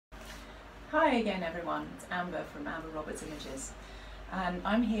Hi again everyone, it's Amber from Amber Roberts Images, and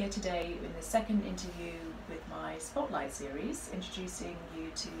I'm here today in the second interview with my Spotlight series, introducing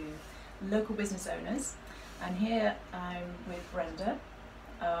you to local business owners. And here I'm with Brenda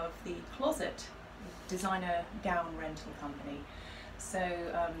of the Closet designer gown rental company. So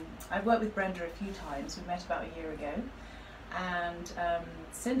I've worked with Brenda a few times. We met about a year ago, and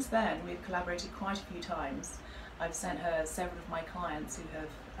since then we've collaborated quite a few times. I've sent her several of my clients who have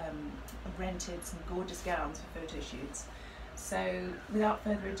rented some gorgeous gowns for photo shoots. So without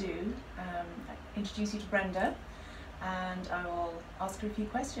further ado, I introduce you to Brenda, and I will ask her a few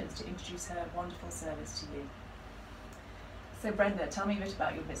questions to introduce her wonderful service to you. So Brenda, tell me a bit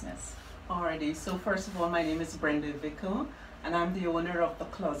about your business. Alrighty, so first of all, my name is Brenda Evequoz, and I'm the owner of the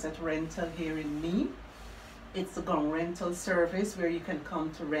Closet Rental here in Mies. It's a gown rental service where you can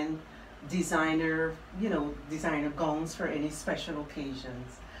come to rent designer gowns for any special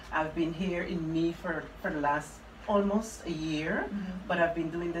occasions. I've been here in Mies for the last almost a year, but I've been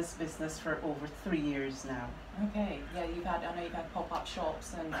doing this business for over 3 years now. Okay, yeah, I know you've had pop-up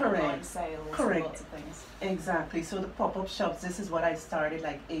shops and Correct. online sales Correct. and lots of things. Exactly, so the pop-up shops, this is what I started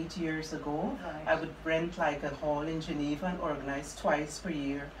like 8 years ago. Right. I would rent like a hall in Geneva and organize twice per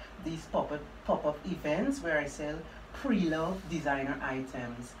year these pop-up events where I sell pre-loved designer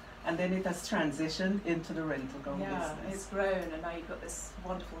items. And then it has transitioned into the rental gown business. It's grown, and now you've got this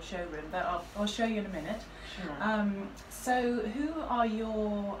wonderful showroom that I'll show you in a minute. Sure. So who are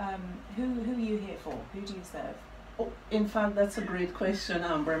your who are you here for? Who do you serve? Oh, in fact, that's a great question,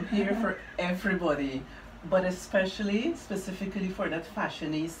 Amber. I'm here for everybody, but specifically for that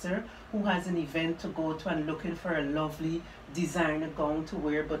fashionista who has an event to go to and looking for a lovely designer gown to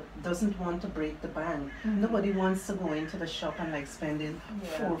wear but doesn't want to break the bank. Nobody wants to go into the shop and like spending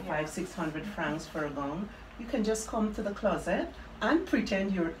 400, 500, 600 francs for a gown. You can just come to the closet and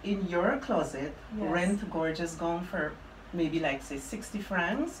pretend you're in your closet, rent a gorgeous gown for maybe like say 60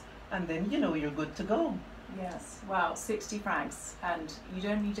 francs, and then you're good to go. Yes, wow, 60 francs, and you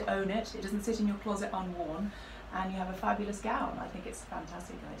don't need to own it. It doesn't sit in your closet unworn, and you have a fabulous gown. I think it's a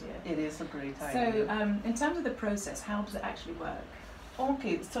fantastic idea. It is a great idea. So in terms of the process, how does it actually work?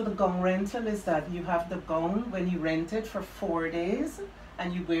 Okay, so the gown rental is that you have the gown when you rent it for 4 days,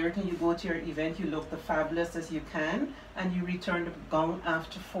 and you wear it and you go to your event, you look the fabulous as you can, and you return the gown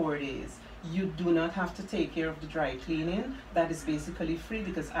after 4 days. You do not have to take care of the dry cleaning. That is basically free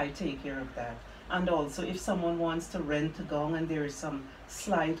because I take care of that. And also, if someone wants to rent a gown and there is some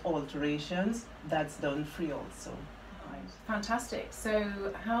slight alterations, that's done free also. Right. Fantastic. So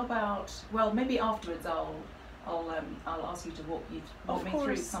how about, well, maybe afterwards I'll ask you to walk me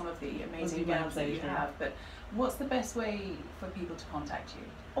through some of the amazing gowns that you have. But what's the best way for people to contact you?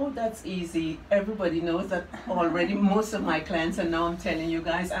 Oh, that's easy. Everybody knows that already. Most of my clients, and now I'm telling you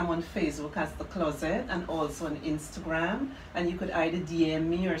guys, I'm on Facebook as The Closet and also on Instagram. And you could either DM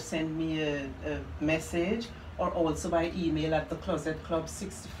me or send me a message, or also by email at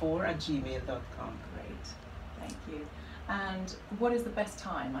theclosetclub64@gmail.com. Great, thank you. And what is the best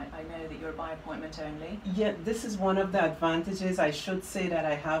time? I know that you're by appointment only. Yeah, this is one of the advantages I should say that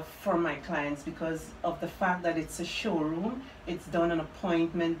I have for my clients because of the fact that it's a showroom. It's done on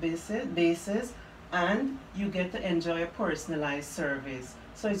appointment basis, and you get to enjoy a personalized service.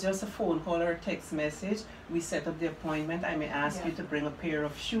 So it's just a phone call or a text message. We set up the appointment. I may ask you to bring a pair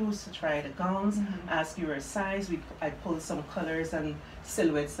of shoes to try the gowns, ask you your size. I pull some colors and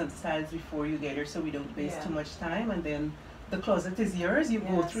silhouettes and styles before you get here so we don't waste too much time. And then the closet is yours. You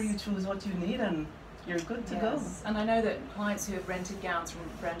go through, you choose what you need, and you're good to go. And I know that clients who have rented gowns from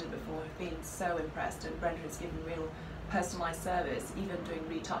Brenda before have been so impressed, and Brenda has given real personalised service, even doing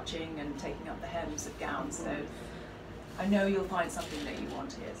retouching and taking up the hems of gowns. So I know you'll find something that you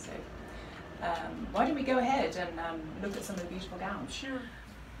want here. So why don't we go ahead and look at some of the beautiful gowns? Sure.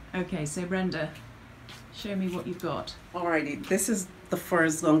 Okay, so Brenda, show me what you've got. Alrighty, this is the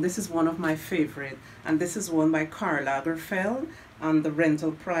first gown. This is one of my favorite, and this is one by Karl Lagerfeld, and the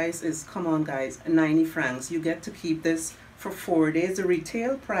rental price is, come on guys, 90 francs. You get to keep this for 4 days. The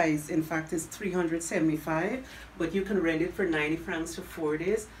retail price, in fact, is 375, but you can rent it for 90 francs for 4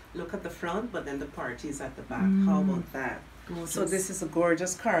 days. Look at the front, but then the party is at the back. How about that? Gorgeous. So this is a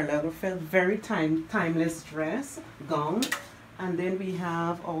gorgeous Karl Lagerfeld, very timeless dress, gown. And then we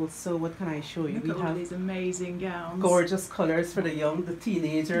have also, what can I show you? Look at all these amazing gowns. Gorgeous colors for the young, the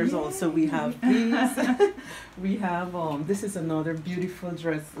teenagers. Also, we have these. We have, this is another beautiful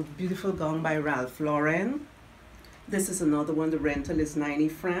dress, a beautiful gown by Ralph Lauren. This is another one. The rental is 90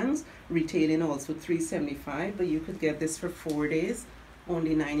 francs, retailing also 375, but you could get this for 4 days,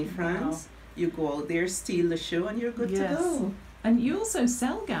 only 90 francs. You go out there, steal the show, and you're good to go. And you also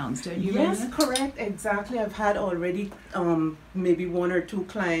sell gowns, don't you? Yes, Brenda? correct, exactly. I've had already maybe 1 or 2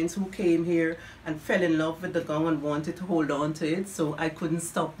 clients who came here and fell in love with the gown and wanted to hold on to it, so I couldn't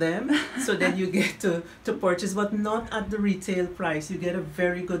stop them. So then you get to purchase, but not at the retail price. You get a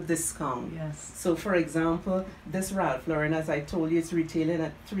very good discount. Yes. So for example, this Ralph Lauren, as I told you, it's retailing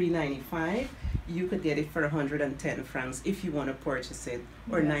at $3.95. You could get it for 110 francs if you want to purchase it,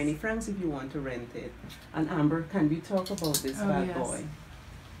 or Yes. 90 francs if you want to rent it. And Amber, can we talk about this bad yes. boy?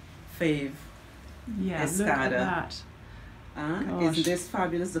 Fave. Yeah, look Escada. at that. Gosh. Isn't this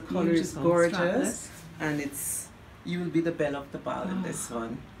fabulous? The color is Beautiful, gorgeous, strapless. and you will be the belle of the ball in Oh. this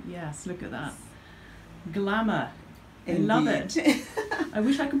one. Yes, look at that. Glamour. I love it. I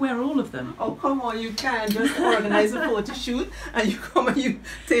wish I could wear all of them. Oh, come on, you can just organize a photo shoot and you come and you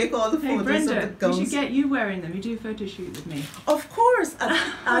take all the Hey photos Brenda, of the gowns. we should get you wearing them. You do a photo shoot with me. Of course,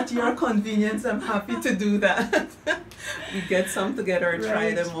 at your convenience, I'm happy to do that. We get some together and try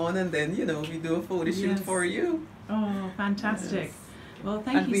Right. them on, and then we do a photo shoot Yes. for you. Oh, fantastic. Yes. Well,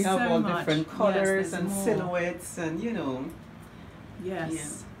 thank And you we have so all much. different Yes, colors there's and more. silhouettes, and Yes. Yeah.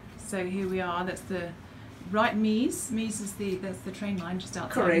 So here we are. That's the Mies. Mies is that's the train line just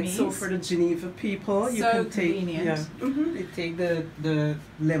outside correct. Mies. So for the Geneva people, you So can take convenient. they take the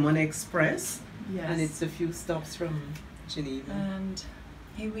Lemon Express, Yes. and it's a few stops from Geneva. And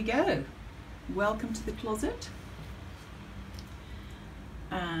here we go. Welcome to the closet.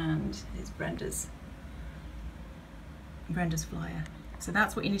 And here's Brenda's flyer. So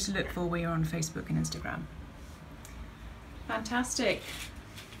that's what you need to look for when you're on Facebook and Instagram. Fantastic.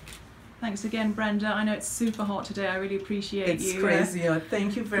 Thanks again, Brenda. I know it's super hot today. I really appreciate It's you. crazy.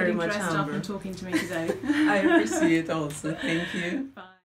 Thank you very getting much, dressed up Amber. and talking to me today. I appreciate it also. Thank you. Bye.